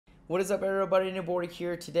What is up, everybody? Nibori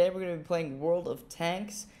here. Today we're going to be playing World of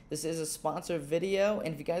Tanks. This is a sponsored video,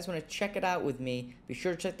 and if you guys want to check it out with me, be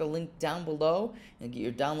sure to check the link down below and get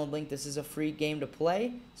your download link. This is a free game to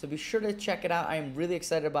play, so be sure to check it out. I am really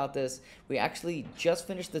excited about this. We actually just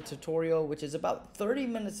finished the tutorial, which is about 30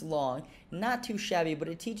 minutes long. Not too shabby, but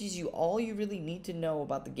it teaches you all you really need to know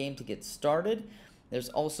about the game to get started. There's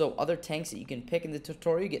also other tanks that you can pick in the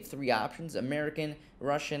tutorial. You get 3 options: American,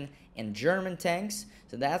 Russian, and German tanks.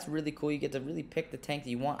 So that's really cool. You get to really pick the tank that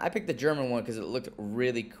you want. I picked the German one because it looked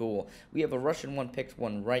really cool. We have a Russian one picked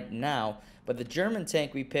one right now, but the German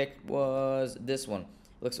tank we picked was this one.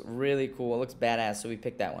 It looks really cool. It looks badass, so we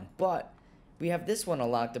picked that one. But we have this one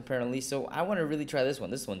unlocked apparently, so I want to really try this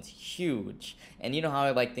one. This one's huge, and you know how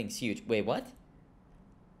I like things huge. Wait, what?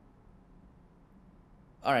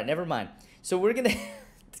 Alright, never mind. So we're gonna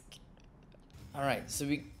Alright, so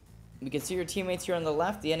we can see your teammates here on the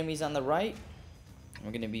left, the enemies on the right.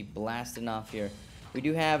 We're gonna be blasting off here. We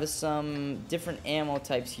do have some different ammo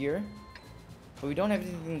types here, but we don't have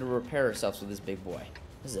anything to repair ourselves with this big boy.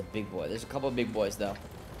 This is a big boy. There's a couple of big boys though.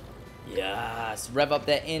 Yes, rev up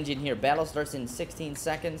that engine here. Battle starts in 16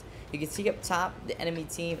 seconds. You can see up top the enemy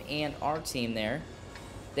team and our team there.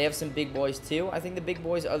 They have some big boys too. I think the big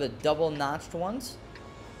boys are the double-notched ones.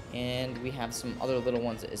 And we have some other little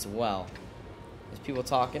ones as well. There's people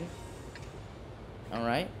talking.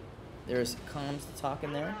 Alright. There's comms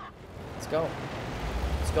talking there. Let's go.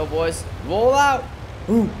 Let's go, boys. Roll out!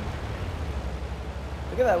 Ooh.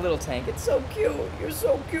 Look at that little tank. It's so cute. You're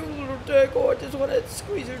so cute, little tank. Oh, I just want to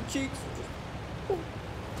squeeze your cheeks. Ooh.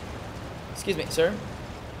 Excuse me, sir.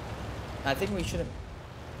 I think we shouldn't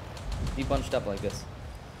be bunched up like this.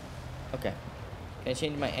 Okay. Can I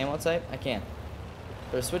change my ammo type? I can.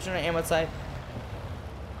 We're switching our ammo type.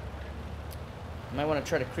 Might want to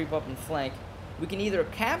try to creep up and flank. We can either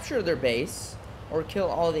capture their base or kill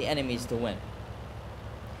all the enemies to win.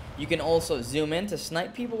 You can also zoom in to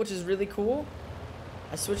snipe people, which is really cool.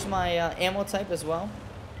 I switched my ammo type as well.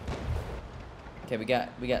 Okay, we got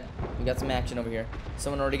some action over here.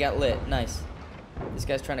 Someone already got lit. Nice. This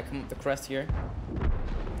guy's trying to come up the crest here.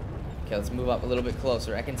 Okay, let's move up a little bit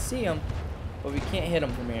closer. I can see him, but we can't hit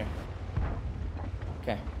him from here.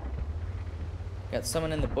 Okay. Got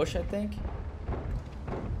someone in the bush, I think.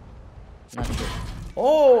 Not sure.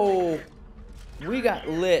 Oh! We got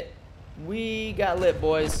lit. We got lit,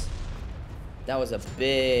 boys. That was a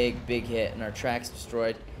big, big hit, and our track's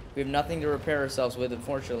destroyed. We have nothing to repair ourselves with,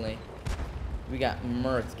 unfortunately. We got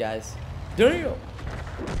murked, guys. Damn!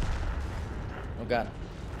 Oh, God.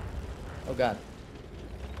 Oh, God.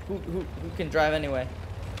 Who can drive anyway?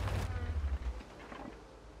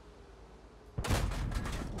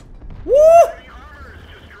 Woo!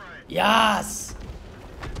 Yes!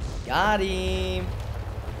 Got him.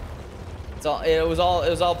 It was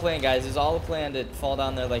all planned, guys. It was all a plan to fall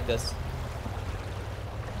down there like this.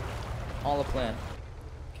 All a plan.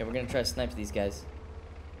 Okay, we're gonna try to snipe these guys.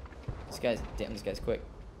 Damn, this guy's quick.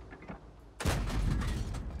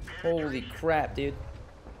 Holy crap, dude.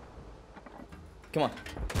 Come on.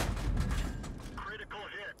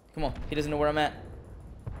 Come on. He doesn't know where I'm at.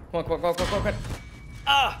 Come on, come on, come on, come on, come on.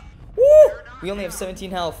 Ah! Woo! We only have 17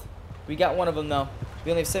 health. We got one of them though. We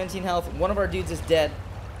only have 17 health. One of our dudes is dead.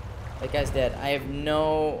 That guy's dead. I have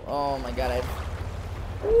no... Oh my god,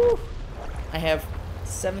 I have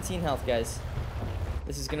 17 health, guys.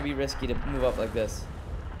 This is gonna be risky to move up like this.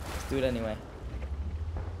 Let's do it anyway.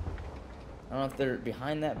 I don't know if they're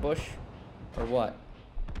behind that bush or what.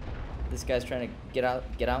 This guy's trying to get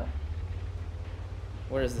out. Get out.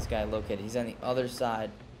 Where is this guy located? He's on the other side.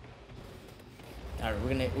 All right,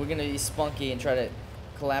 we're gonna be spunky and try to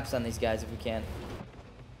collapse on these guys if we can.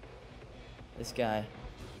 This guy,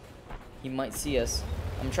 he might see us.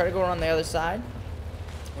 I'm gonna try to go around the other side.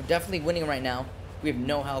 We're definitely winning right now. We have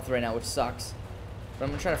no health right now, which sucks. But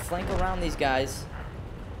I'm gonna try to flank around these guys.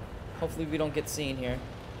 Hopefully we don't get seen here.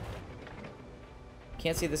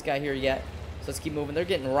 Can't see this guy here yet, so let's keep moving. They're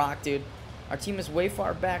getting rocked, dude. Our team is way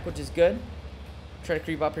far back, which is good. Try to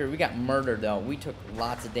creep up here. We got murdered though. We took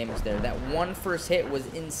lots of damage there. That one first hit was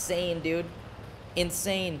insane, dude.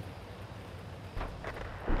 Insane.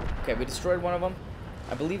 Okay, we destroyed one of them.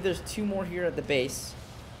 I believe there's 2 more here at the base.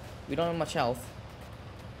 We don't have much health.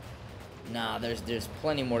 Nah, there's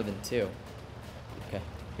plenty more than 2. Okay,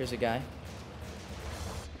 here's a guy.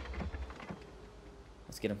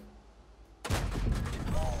 Let's get him.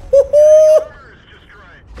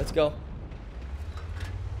 Let's go.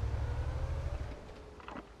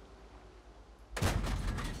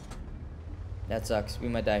 That sucks. We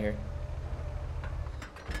might die here.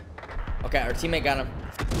 Okay, our teammate got him.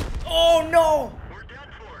 Oh no! We're done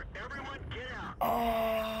for. Everyone get out.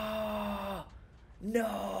 Oh.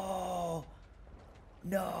 No.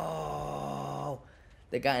 No.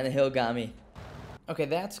 The guy in the hill got me. Okay,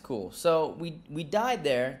 that's cool. So we died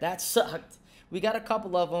there. That sucked. We got a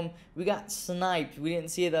couple of them. We got sniped. We didn't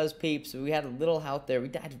see those peeps. We had a little health there. We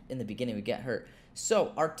died in the beginning. We got hurt.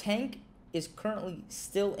 So our tank is currently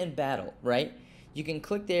still in battle, right? You can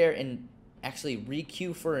click there and actually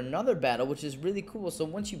re-queue for another battle, which is really cool. So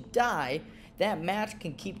once you die, that match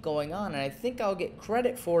can keep going on. And I think I'll get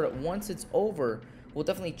credit for it once it's over. We'll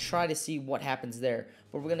definitely try to see what happens there.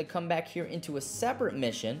 But we're going to come back here into a separate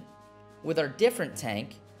mission with our different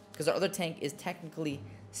tank, because our other tank is technically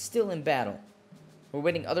still in battle. We're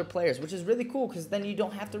waiting other players, which is really cool, because then you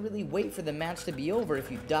don't have to really wait for the match to be over.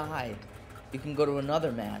 If you die, you can go to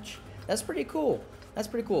another match. That's pretty cool. That's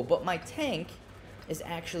pretty cool. But my tank is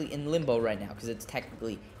actually in limbo right now, because it's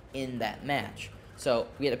technically in that match. So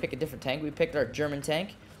we had to pick a different tank. We picked our German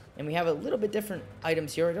tank, and we have a little bit different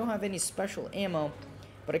items here. I don't have any special ammo,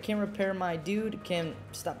 but I can repair my dude, can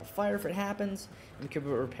stop a fire if it happens, and we can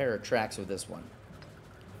repair our tracks with this one.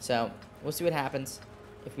 So we'll see what happens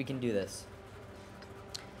if we can do this.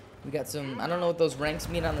 We got some, I don't know what those ranks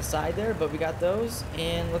mean on the side there, but we got those,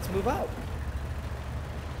 and let's move out.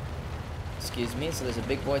 Excuse me. So there's a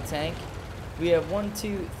big boy tank. We have 1,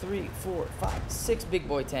 2, 3, 4, 5, 6 big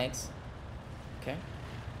boy tanks. Okay.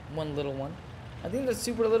 One little one. I think the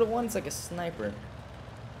super little one's like a sniper.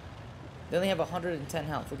 They only have 110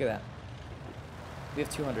 health. Look at that. We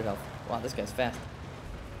have 200 health. Wow, this guy's fast.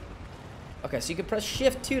 Okay, so you can press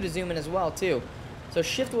Shift 2 to zoom in as well, too. So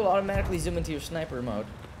Shift will automatically zoom into your sniper mode,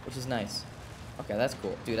 which is nice. Okay, that's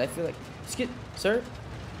cool. Dude, I feel like... Sir?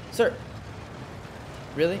 Sir?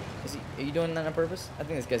 Really? Are you doing that on purpose? I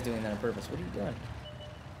think this guy's doing that on purpose. What are you doing?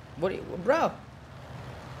 What are you... Bro!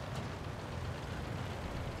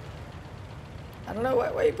 I don't know. Why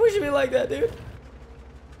are you pushing me like that, dude?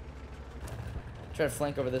 Try to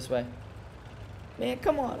flank over this way. Man,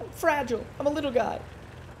 come on. I'm fragile. I'm a little guy.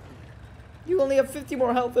 You only have 50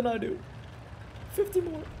 more health than I do. 50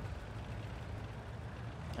 more.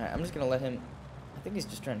 Alright, I'm just going to let him... I think he's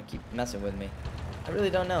just trying to keep messing with me. I really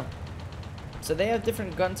don't know. So they have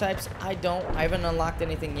different gun types. I don't. I haven't unlocked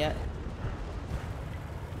anything yet.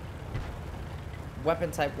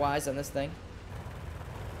 Weapon type wise on this thing.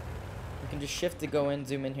 We can just shift to go in,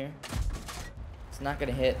 zoom in here. It's not going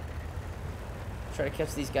to hit. Try to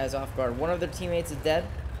catch these guys off guard. One of their teammates is dead.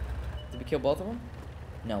 Did we kill both of them?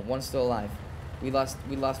 No, one's still alive. We lost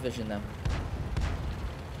vision though.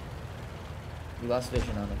 We lost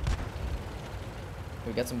vision on them.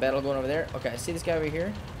 We got some battle going over there. Okay, I see this guy over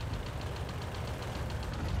here.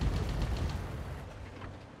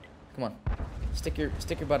 Come on. Stick your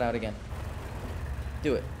butt out again.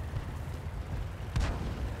 Do it.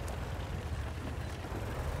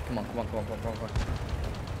 Come on.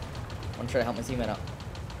 I'm trying to help my teammate out.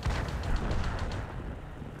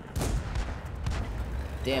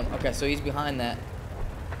 Damn, okay, so he's behind that.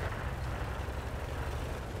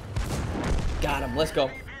 Got him, let's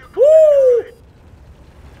go. Woo!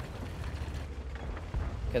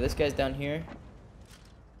 Okay, this guy's down here.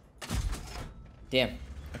 Damn,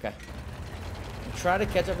 okay. Try to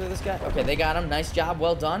catch up to this guy. Okay, they got him, nice job,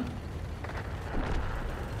 well done.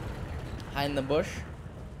 Hide in the bush.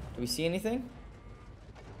 Do we see anything?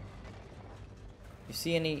 You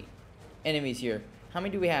see any enemies here? How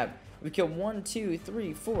many do we have? We killed 1, 2,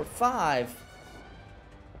 3, 4, 5.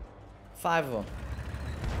 5 of them.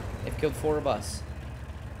 They've killed 4 of us.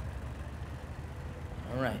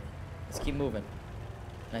 Alright. Let's keep moving.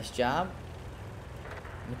 Nice job.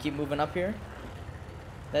 I'm gonna keep moving up here.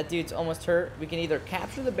 That dude's almost hurt. We can either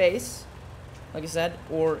capture the base, like I said,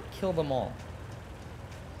 or kill them all.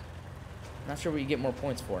 Not sure what you get more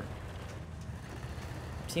points for.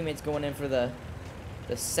 Teammates going in for the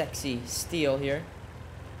sexy steal here.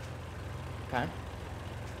 Okay.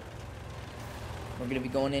 We're going to be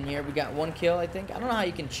going in here. We got 1 kill, I think. I don't know how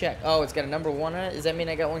you can check. Oh, it's got a number 1 on it. Does that mean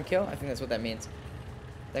I got 1 kill? I think that's what that means.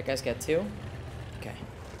 That guy's got 2. Okay.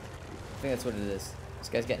 I think that's what it is. This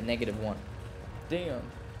guy's got -1. Damn.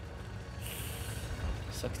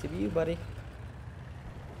 Sucks to be you, buddy.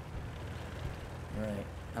 Alright.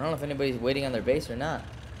 I don't know if anybody's waiting on their base or not.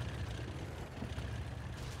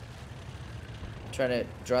 Try to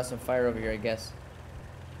draw some fire over here, I guess.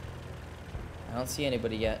 I don't see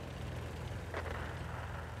anybody yet.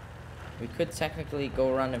 We could technically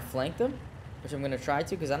go around and flank them, which I'm going to try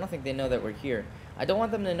to, because I don't think they know that we're here. I don't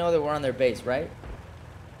want them to know that we're on their base, right?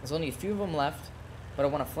 There's only a few of them left, but I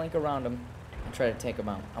want to flank around them and try to take them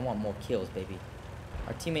out. I want more kills, baby.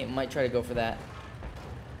 Our teammate might try to go for that.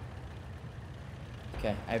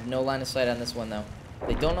 Okay, I have no line of sight on this one, though.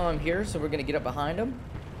 They don't know I'm here, so we're going to get up behind them.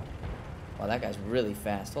 Wow, that guy's really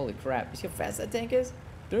fast. Holy crap. You see how fast that tank is?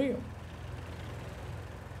 Damn.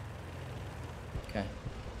 Okay.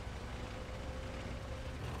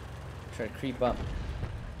 Try to creep up.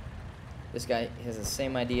 This guy has the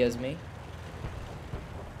same idea as me.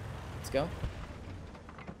 Let's go.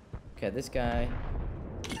 Okay, this guy.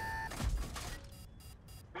 We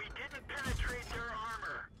didn't penetrate their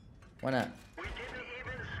armor. Why not? We didn't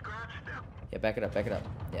even scratch them. Yeah, back it up, back it up.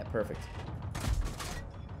 Yeah, perfect.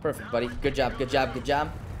 Perfect, buddy. Good job, good job, good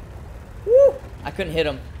job. Woo! I couldn't hit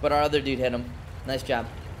him, but our other dude hit him. Nice job.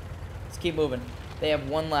 Let's keep moving. They have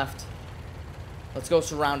one left. Let's go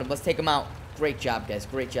surround him. Let's take him out. Great job, guys.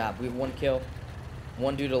 Great job. We have one kill.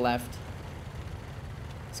 One dude to left.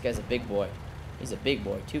 This guy's a big boy. He's a big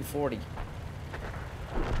boy. 240.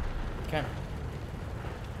 Okay.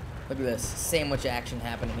 Look at this. Sandwich action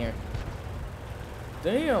happening here.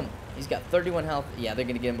 Damn. He's got 31 health. Yeah, they're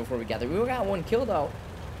going to get him before we got there. We got one kill, though.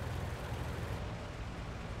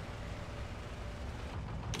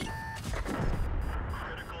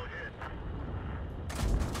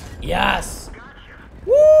 Yes!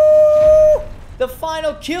 Woo! The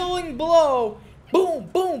final killing blow! Boom,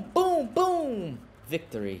 boom, boom, boom!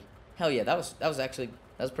 Victory. Hell yeah, that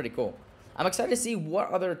was pretty cool. I'm excited to see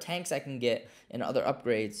what other tanks I can get and other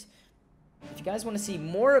upgrades. If you guys want to see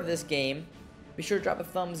more of this game, be sure to drop a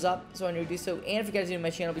thumbs up so I know to do so. And if you guys are new to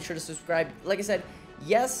my channel, be sure to subscribe. Like I said,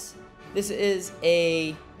 yes, this is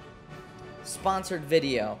a sponsored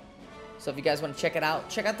video. So if you guys want to check it out,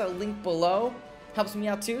 check out the link below. Helps me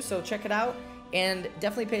out too, so check it out. And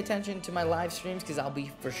definitely pay attention to my live streams because I'll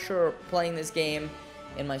be for sure playing this game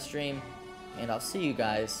in my stream. And I'll see you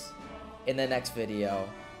guys in the next video.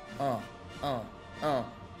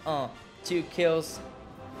 2 kills.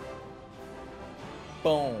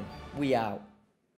 Boom. We out.